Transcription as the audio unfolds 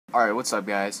Alright, what's up,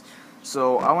 guys?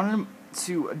 So, I wanted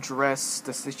to address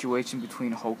the situation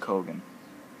between Hulk Hogan.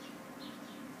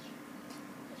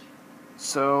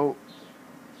 So,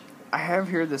 I have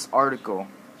here this article.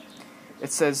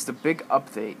 It says, the big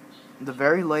update. The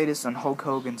very latest on Hulk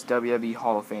Hogan's WWE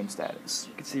Hall of Fame status.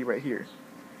 You can see right here.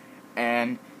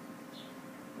 And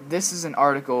this is an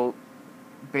article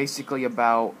basically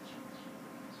about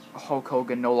Hulk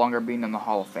Hogan no longer being in the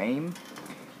Hall of Fame.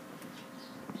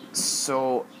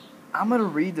 So, I'm going to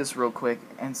read this real quick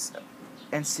and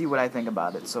see what I think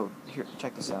about it. So, here,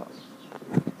 check this out.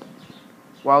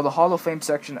 While the Hall of Fame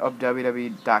section of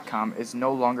WWE.com is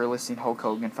no longer listing Hulk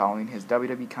Hogan following his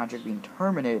WWE contract being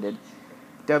terminated,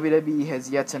 WWE has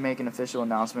yet to make an official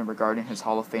announcement regarding his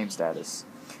Hall of Fame status.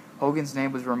 Hogan's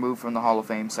name was removed from the Hall of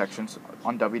Fame sections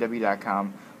on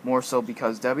WWE.com, more so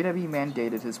because WWE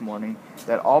mandated this morning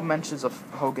that all mentions of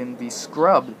Hogan be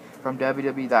scrubbed from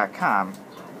WWE.com,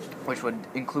 which would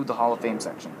include the Hall of Fame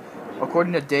section.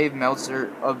 According to Dave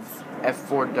Meltzer of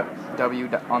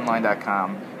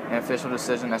F4WOnline.com, an official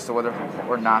decision as to whether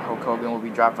or not Hulk Hogan will be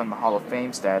dropped from the Hall of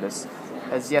Fame status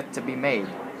has yet to be made.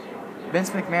 Vince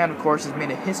McMahon, of course, has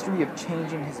made a history of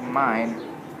changing his mind.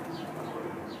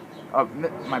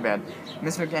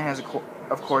 Vince McMahon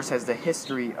of course, has the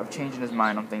history of changing his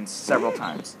mind on things several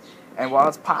times. And while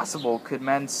it's possible could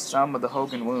mend some of the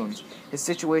Hogan wounds, his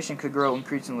situation could grow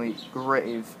increasingly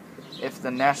grave if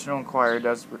the National Enquirer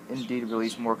does indeed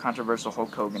release more controversial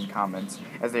Hulk Hogan comments,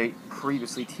 as they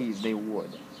previously teased they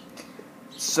would.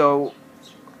 So,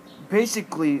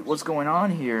 basically, what's going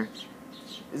on here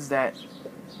is that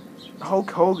Hulk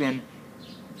Hogan,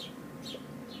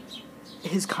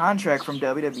 his contract from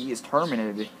WWE is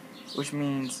terminated, which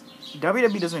means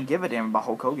WWE doesn't give a damn about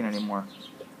Hulk Hogan anymore.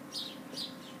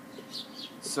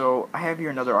 So, I have here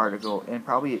another article, and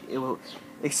probably it will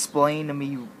explain to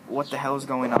me what the hell is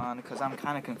going on, because I'm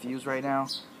kind of confused right now.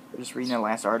 I'm just reading that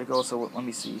last article, so let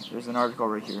me see. There's an article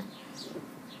right here.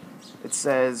 It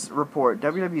says, report,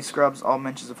 WWE scrubs all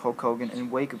mentions of Hulk Hogan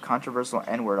in wake of controversial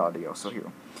N-word audio. So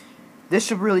here. This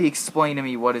should really explain to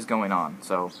me what is going on,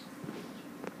 so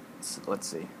let's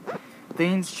see.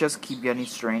 Things just keep getting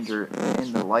stranger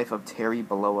in the life of Terry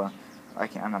Bollea.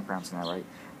 I'm not pronouncing that right.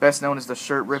 Best known as the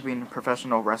shirt-ripping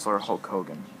professional wrestler Hulk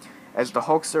Hogan. As the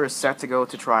Hulkster is set to go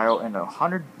to trial in a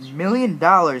 $100 million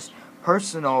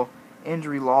personal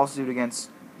injury lawsuit against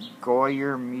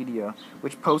Goyer Media,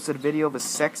 which posted a video of a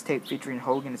sex tape featuring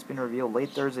Hogan. It's been revealed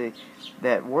late Thursday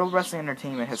that World Wrestling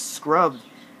Entertainment has scrubbed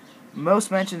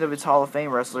most mentions of its Hall of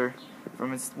Fame wrestler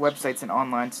from its websites and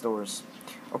online stores.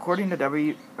 According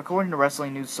to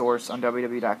Wrestling News Source on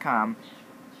WWE.com,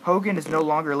 Hogan is no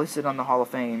longer listed on the Hall of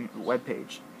Fame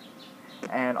webpage,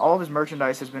 and all of his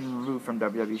merchandise has been removed from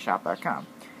WWEshop.com.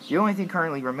 The only thing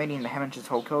currently remaining in the mentions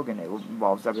Hulk Hogan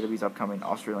involves WWE's upcoming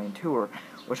Australian tour,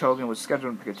 which Hogan was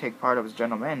scheduled to take part of as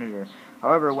general manager.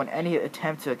 However, when any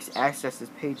attempt to access this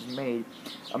page is made,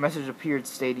 a message appeared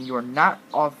stating you are not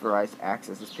authorized to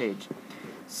access this page.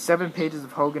 7 pages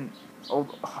of Hogan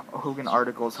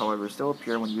articles, however, still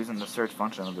appear when using the search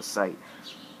function of the site.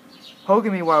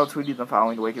 Hogan, meanwhile, tweeted the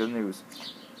following to wake up the news.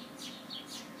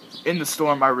 In the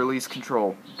storm, I release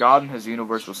control. God and his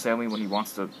universe will save me when he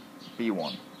wants to be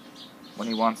one. When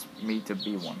he wants me to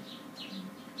be one.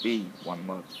 Be one,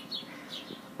 love.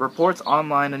 Reports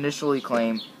online initially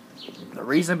claim the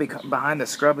reason behind the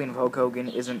scrubbing of Hulk Hogan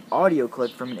is an audio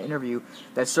clip from an interview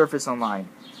that surfaced online.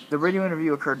 The radio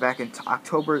interview occurred back in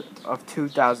October of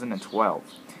 2012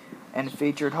 and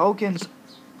featured Hogan's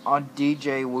on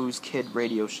DJ Woo's Kid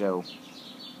radio show,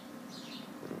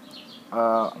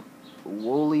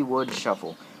 Woollywood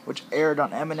Shuffle, which aired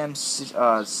on Eminem's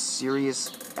Sirius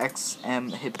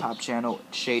XM hip-hop channel,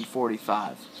 Shade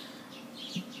 45.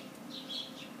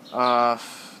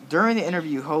 During the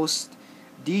interview, host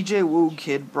DJ Woo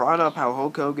Kid brought up how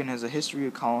Hulk Hogan has a history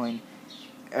of calling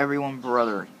everyone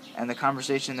brother, and the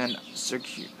conversation then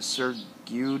segued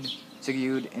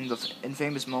in the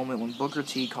infamous moment when Booker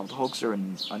T called Hulkster a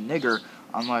nigger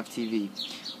on live TV.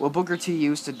 Well, Booker T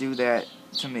used to do that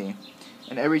to me.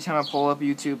 And every time I pull up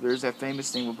YouTube, there's that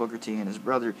famous thing with Booker T and his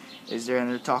brother is there, and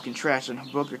they're talking trash, and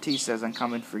Booker T says, I'm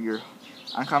coming for your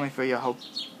Hulk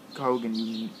Hogan,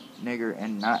 you nigger,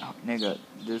 and not nigga.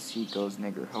 This he goes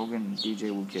nigger. Hogan,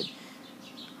 DJ Woo Kid.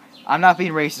 I'm not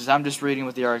being racist, I'm just reading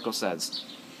what the article says.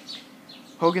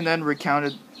 Hogan then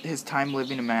recounted his time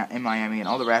living in Miami and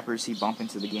all the rappers he bumped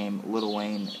into the game, Lil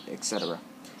Wayne, etc.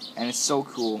 And it's so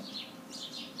cool.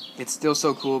 It's still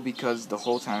so cool because the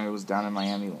whole time it was down in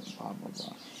Miami, blah, blah,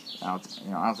 blah. I don't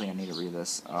think I need to read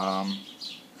this.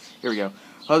 Here we go.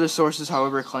 Other sources,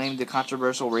 however, claim the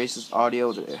controversial racist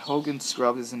audio that Hogan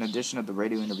scrubbed is an addition of the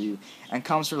radio interview and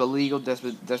comes from a legal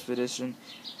deposition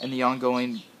in the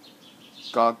ongoing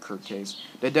Gogkirk case.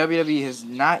 The WWE has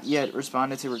not yet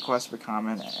responded to requests for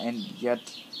comment and yet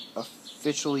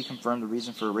officially confirmed the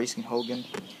reason for erasing Hogan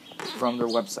from their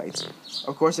websites.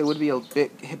 Of course, it would be a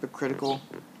bit hypocritical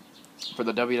for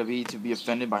the WWE to be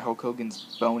offended by Hulk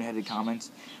Hogan's boneheaded comments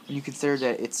when you consider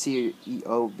that its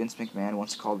CEO, Vince McMahon,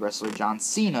 once called wrestler John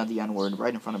Cena the N-word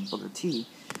right in front of Booker T,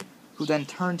 who then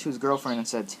turned to his girlfriend and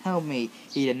said, "Tell me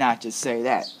he did not just say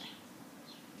that."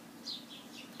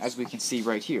 As we can see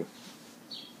right here.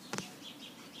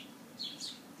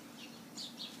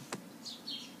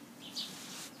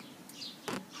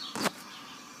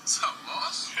 What's up,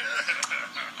 boss?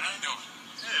 How you doing?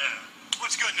 Yeah.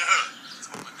 What's good in the hood? Just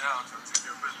holding it down, trying to take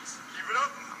care of business. Keep it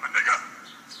up, my nigga.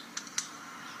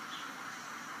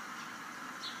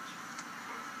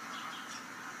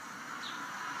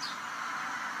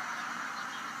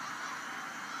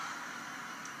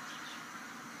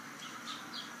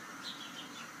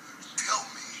 Tell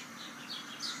me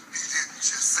he didn't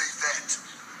just say that.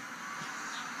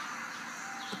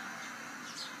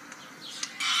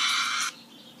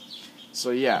 So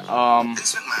yeah,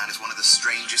 Vince McMahon is one of the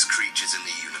strangest creatures in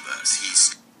the universe.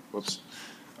 He's... Whoops.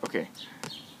 Okay.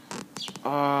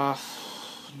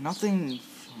 Nothing...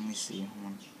 Let me see. Hold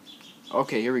on.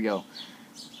 Okay, here we go.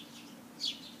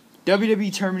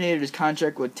 WWE terminated his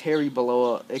contract with Terry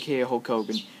Bollea, aka Hulk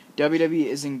Hogan. WWE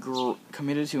is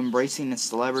committed to embracing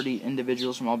celebrity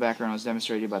individuals from all backgrounds,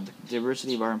 demonstrated by the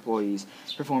diversity of our employees,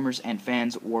 performers, and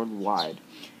fans worldwide.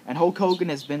 And Hulk Hogan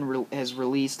has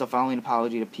released the following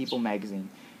apology to People magazine.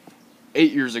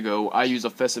 8 years ago, I used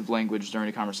offensive language during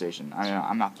a conversation. I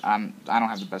don't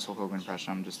have the best Hulk Hogan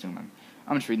impression. I'm just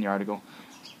reading the article.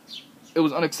 It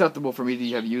was unacceptable for me to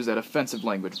have used that offensive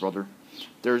language, brother.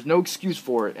 There is no excuse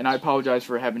for it, and I apologize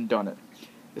for having done it.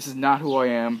 This is not who I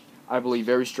am. I believe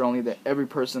very strongly that every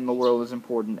person in the world is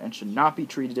important and should not be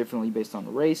treated differently based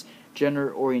on race,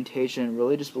 gender, orientation,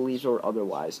 religious beliefs, or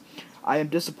otherwise. I am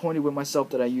disappointed with myself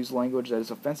that I use language that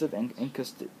is offensive and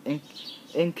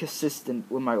inconsistent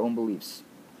with my own beliefs.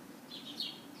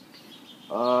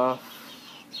 Let's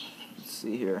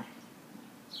see here.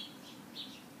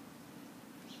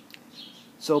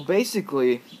 So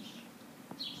basically,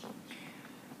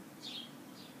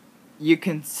 you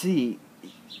can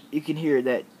hear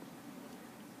that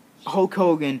Hulk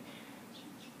Hogan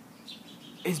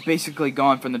is basically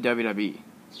gone from the WWE.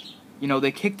 You know,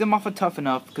 they kicked him off of Tough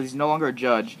Enough because he's no longer a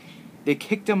judge. They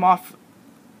kicked him off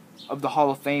of the Hall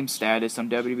of Fame status on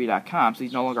WWE.com, so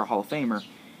he's no longer a Hall of Famer.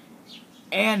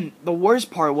 And the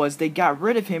worst part was they got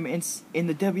rid of him in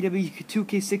the WWE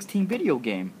 2K16 video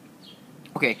game.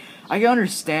 Okay, I can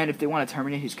understand if they want to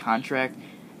terminate his contract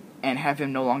and have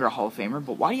him no longer a Hall of Famer,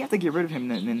 but why do you have to get rid of him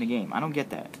in the game? I don't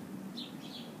get that.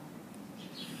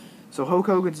 So Hulk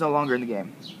Hogan's no longer in the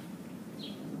game.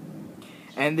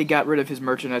 And they got rid of his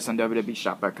merchandise on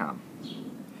WWEshop.com.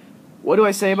 What do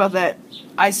I say about that?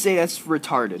 I say that's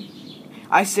retarded.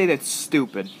 I say that's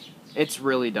stupid. It's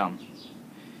really dumb.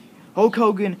 Hulk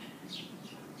Hogan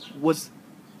was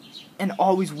and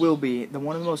always will be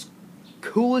one of the most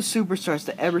coolest superstars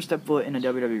to ever step foot in a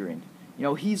WWE ring. You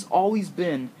know, he's always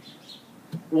been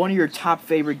one of your top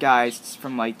favorite guys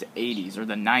from like the 80s or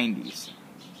the 90s.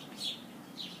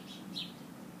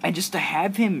 And just to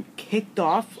have him kicked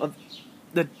off of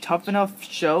the Tough Enough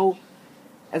show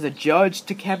as a judge,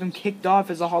 to have him kicked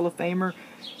off as a Hall of Famer,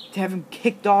 to have him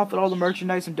kicked off at all the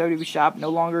merchandise in WWE Shop, no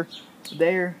longer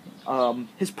there,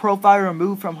 his profile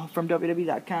removed from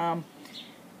WWE.com,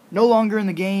 no longer in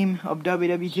the game of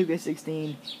WWE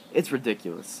 2K16, it's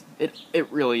ridiculous.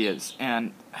 It really is,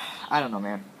 and I don't know,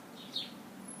 man.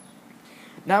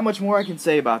 Not much more I can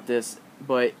say about this,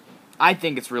 but I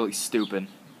think it's really stupid.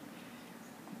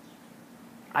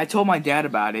 I told my dad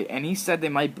about it, and he said they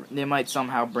might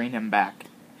somehow bring him back.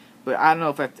 But I don't know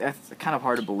if that's kind of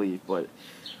hard to believe, but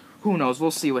who knows?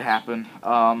 We'll see what happens.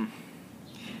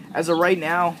 As of right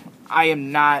now, I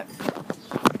am not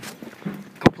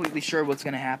completely sure what's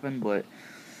going to happen, but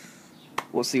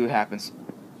we'll see what happens.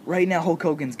 Right now, Hulk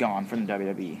Hogan's gone from the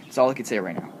WWE. That's all I can say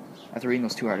right now, after reading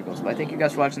those two articles. But I thank you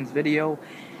guys for watching this video,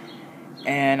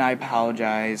 and I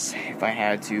apologize if I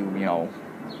had to,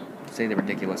 say the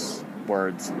ridiculous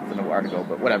words from the article,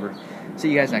 but whatever.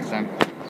 See you guys next time.